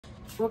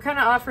What kind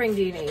of offering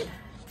do you need?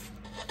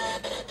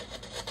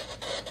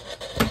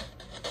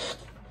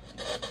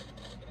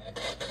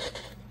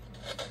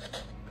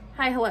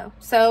 Hi, hello.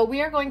 So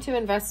we are going to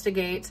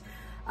investigate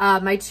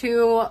my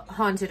 2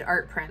 haunted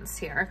art prints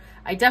here.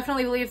 I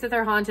definitely believe that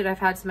they're haunted. I've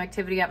had some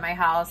activity at my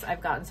house.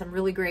 I've gotten some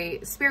really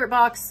great spirit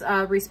box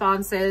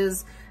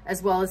responses,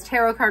 as well as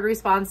tarot card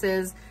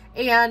responses,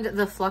 and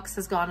the flux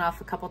has gone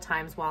off a couple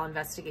times while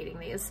investigating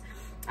these.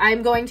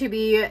 I'm going to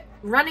be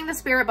running the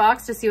spirit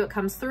box to see what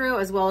comes through,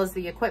 as well as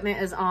the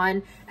equipment is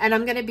on, and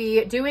I'm going to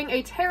be doing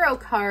a tarot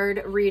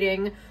card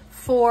reading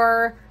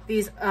for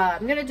these.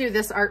 I'm going to do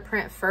this art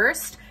print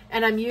first,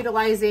 and I'm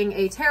utilizing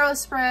a tarot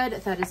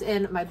spread that is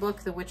in my book,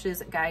 The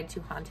Witch's Guide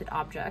to Haunted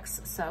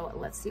Objects. So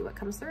let's see what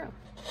comes through.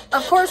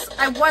 Of course,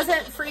 I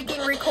wasn't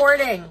freaking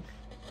recording.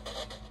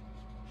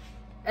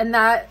 And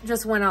that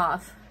just went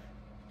off.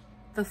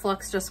 The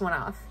flux just went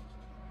off.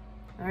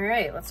 All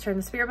right, let's turn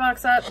the spirit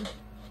box up.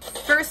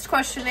 First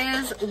question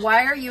is,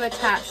 why are you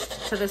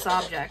attached to this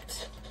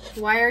object?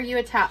 Why are you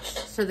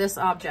attached to this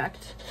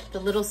object?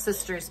 The Little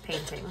Sisters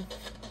painting.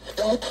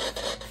 Don't.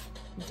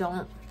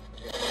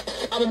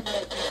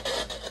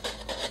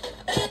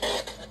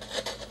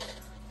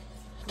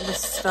 The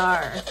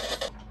star.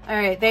 All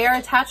right, they are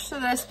attached to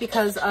this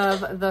because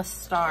of the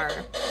star.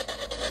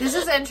 This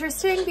is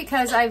interesting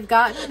because I've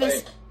gotten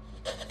this.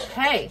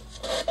 Hey,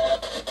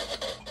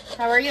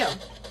 how are you?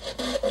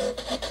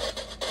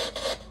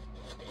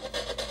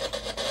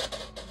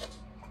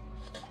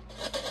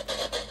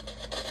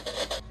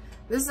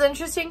 This is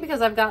interesting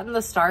because I've gotten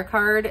the star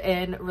card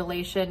in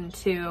relation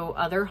to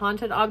other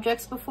haunted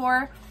objects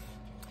before.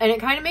 And it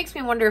kind of makes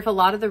me wonder if a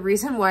lot of the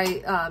reason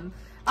why,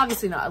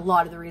 obviously not a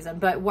lot of the reason,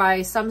 but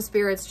why some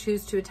spirits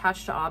choose to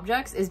attach to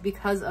objects is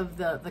because of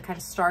the kind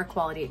of star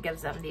quality it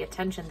gives them, the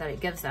attention that it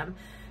gives them.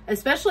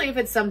 Especially if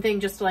it's something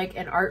just like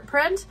an art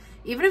print.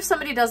 Even if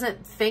somebody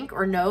doesn't think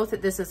or know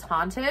that this is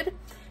haunted,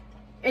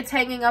 it's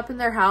hanging up in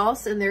their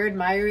house and they're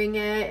admiring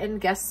it,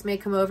 and guests may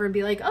come over and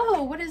be like,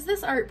 oh, what is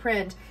this art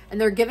print? And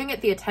they're giving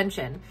it the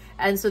attention.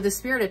 And so the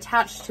spirit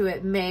attached to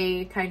it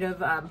may kind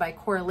of, by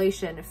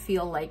correlation,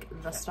 feel like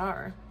the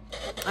star.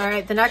 All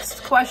right, the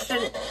next question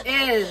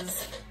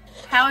is,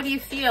 how do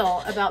you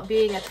feel about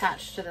being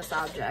attached to this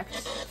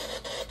object?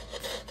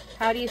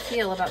 How do you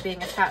feel about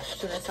being attached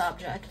to this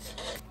object?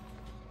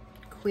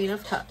 Queen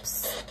of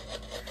Cups.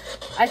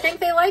 I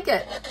think they like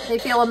it. They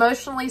feel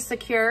emotionally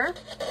secure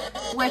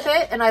with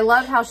it, and I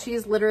love how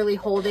she's literally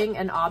holding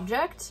an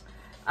object.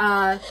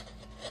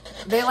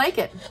 They like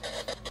it.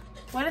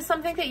 What is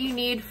something that you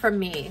need from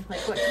me?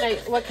 Like,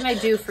 what can I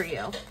do for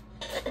you?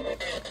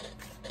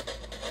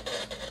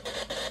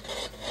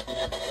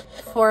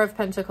 4 of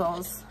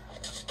Pentacles.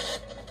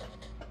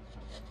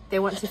 They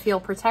want to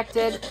feel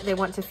protected. They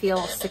want to feel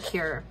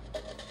secure.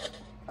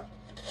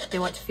 They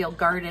want to feel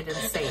guarded and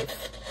safe.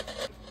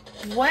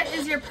 What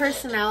is your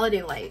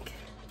personality like?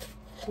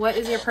 What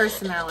is your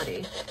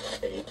personality?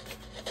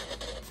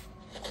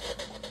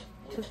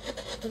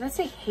 Did I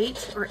say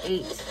hate or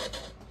 8?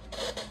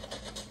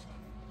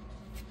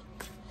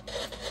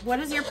 What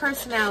is your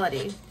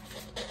personality?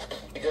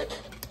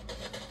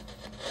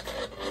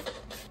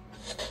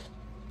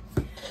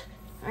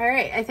 All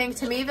right, I think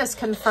to me this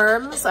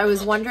confirms. I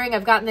was wondering,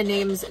 I've gotten the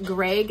names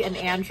Greg and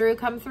Andrew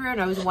come through,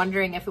 and I was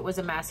wondering if it was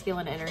a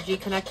masculine energy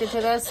connected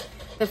to this.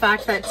 The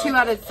fact that 2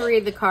 out of 3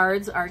 of the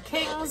cards are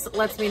kings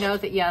lets me know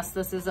that yes,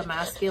 this is a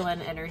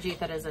masculine energy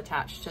that is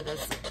attached to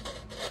this.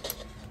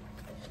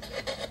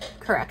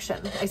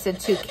 Correction, I said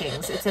 2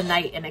 kings. It's a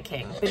knight and a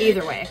king, but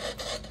either way,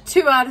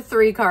 2 out of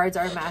 3 cards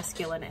are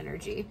masculine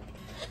energy.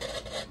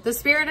 The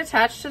spirit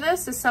attached to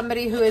this is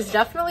somebody who is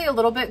definitely a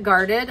little bit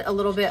guarded, a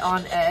little bit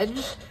on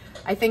edge.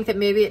 I think that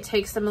maybe it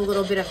takes them a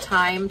little bit of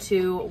time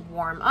to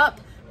warm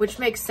up, which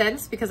makes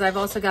sense because I've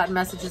also gotten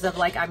messages of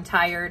like, I'm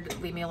tired,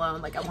 leave me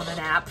alone, like I want a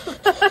nap.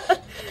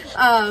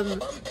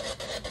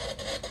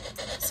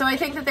 So I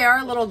think that they are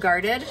a little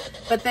guarded,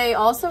 but they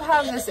also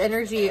have this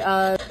energy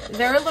of,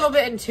 they're a little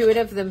bit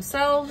intuitive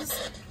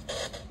themselves.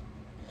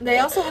 They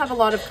also have a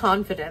lot of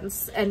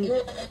confidence and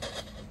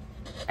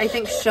I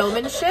think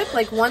showmanship.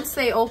 Like once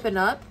they open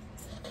up,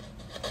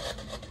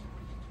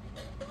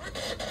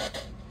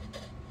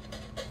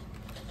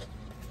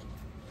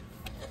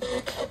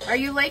 are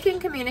you liking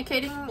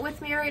communicating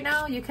with me right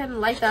now? You can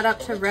light that up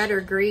to red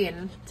or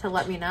green to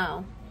let me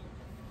know.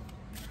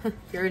 If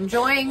you're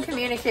enjoying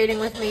communicating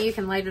with me, you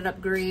can light it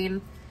up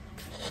green.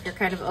 If you're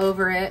kind of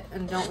over it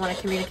and don't want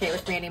to communicate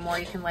with me anymore,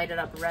 you can light it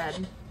up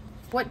red.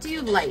 What do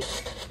you like?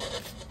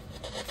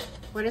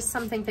 What is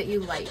something that you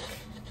like?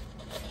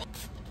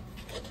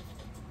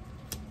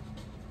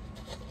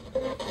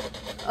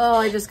 Oh,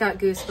 I just got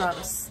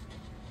goosebumps.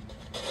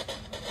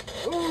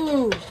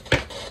 Ooh.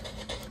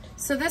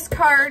 So this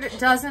card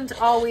doesn't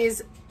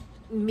always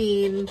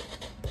mean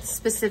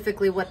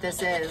specifically what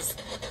this is.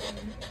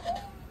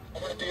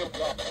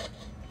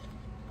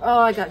 Oh,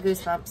 I got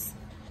goosebumps.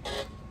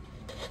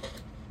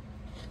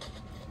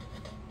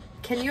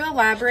 Can you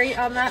elaborate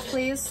on that,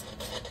 please?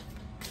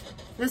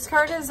 This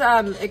card is,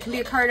 it can be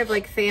a card of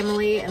like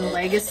family and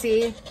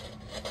legacy.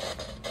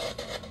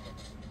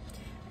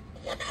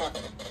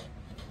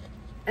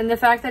 And the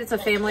fact that it's a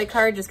family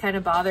card just kind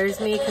of bothers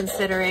me,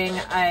 considering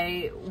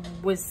I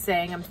was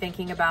saying I'm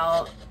thinking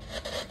about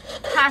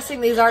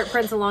passing these art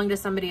prints along to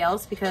somebody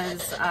else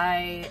because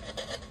I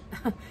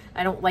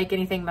don't like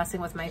anything messing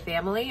with my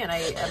family, and I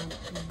am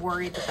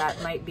worried that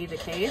that might be the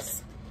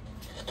case.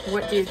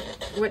 What do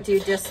you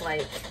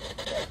dislike?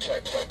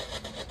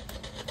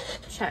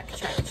 Check,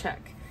 check,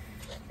 check.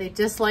 They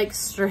dislike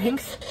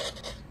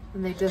strength,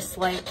 and they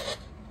dislike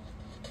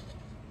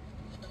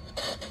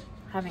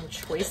having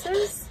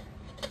choices.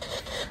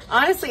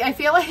 Honestly, I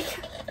feel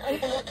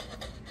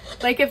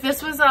like if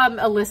this was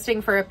a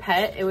listing for a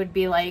pet, it would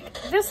be like,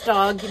 this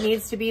dog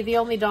needs to be the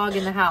only dog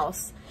in the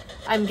house.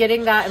 I'm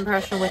getting that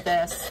impression with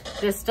this.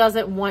 This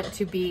doesn't want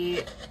to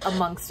be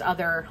amongst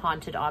other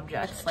haunted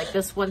objects. Like,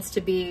 this wants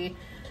to be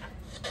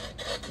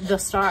the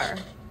star.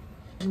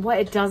 And what,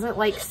 it doesn't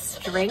like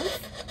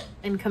strength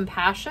and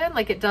compassion?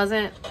 Like, it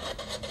doesn't...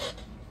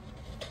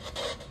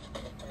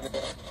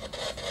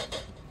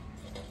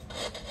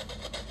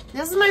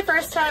 This is my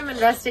first time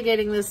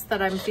investigating this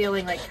that I'm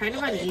feeling like kind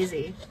of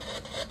uneasy.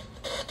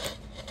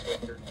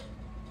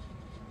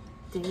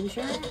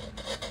 Danger?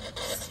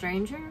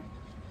 Stranger?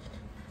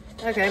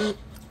 Okay,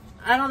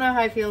 I don't know how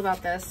I feel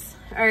about this.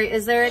 All right,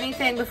 is there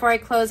anything before I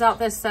close out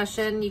this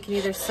session? You can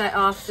either set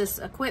off this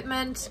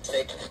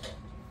equipment.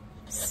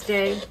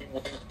 Stay.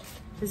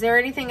 Is there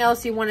anything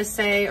else you want to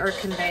say or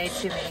convey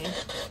to me?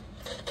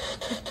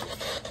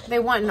 They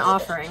want an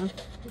offering.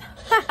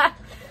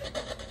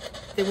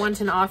 They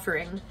want an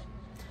offering.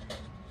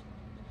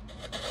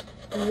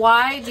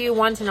 Why do you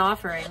want an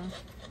offering?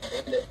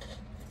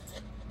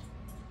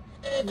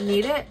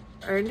 Need it?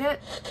 Earned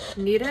it?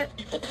 Need it?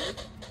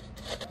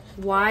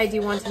 Why do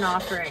you want an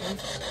offering?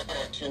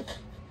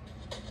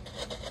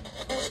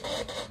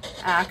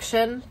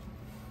 Action.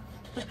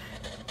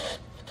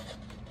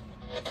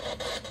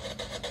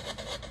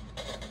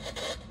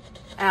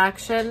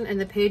 Action, and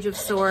the Page of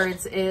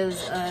Swords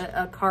is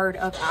a card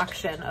of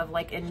action, of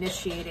like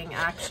initiating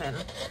action.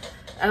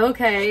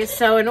 Okay,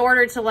 so in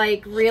order to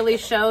like really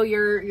show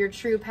your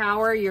true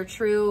power, your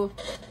true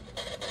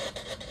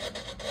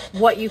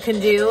what you can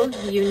do,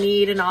 you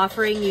need an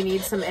offering, you need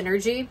some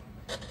energy.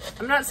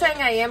 I'm not saying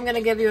I am going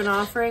to give you an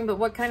offering, but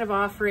what kind of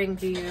offering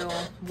do you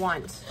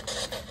want?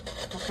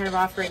 What kind of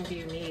offering do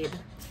you need?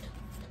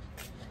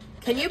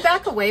 Can you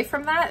back away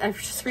from that?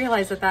 I've just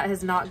realized that that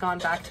has not gone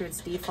back to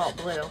its default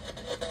blue.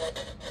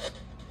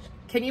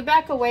 Can you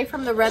back away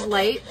from the red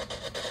light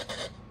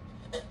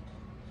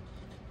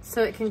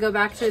so it can go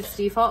back to its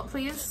default,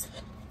 please?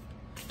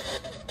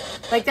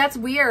 Like, that's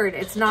weird.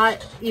 It's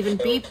not even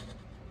beep.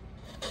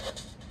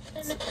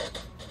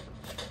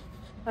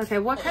 Okay,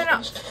 what kind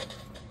of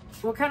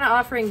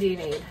offering do you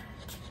need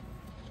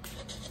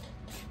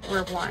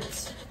or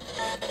want?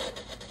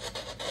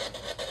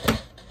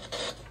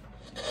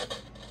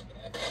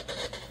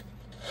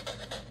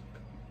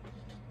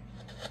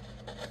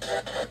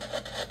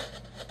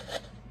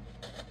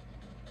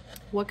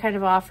 What kind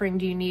of offering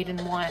do you need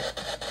and want?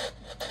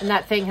 And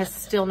that thing has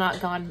still not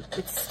gone,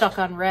 it's stuck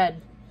on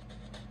red.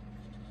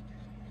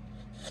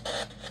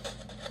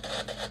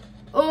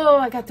 Oh,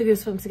 I got the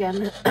goosebumps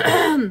again.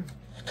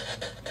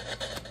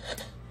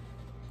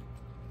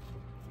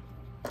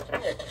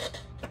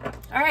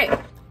 All right.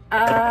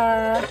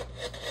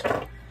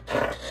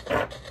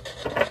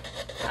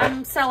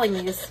 I'm selling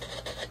these.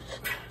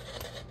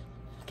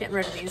 Getting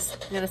rid of these.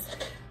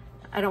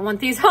 I don't want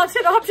these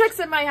haunted objects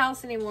in my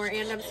house anymore,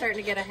 and I'm starting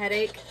to get a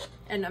headache,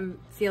 and I'm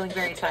feeling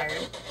very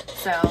tired.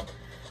 So,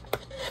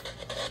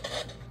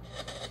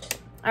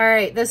 all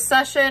right, this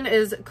session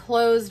is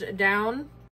closed down.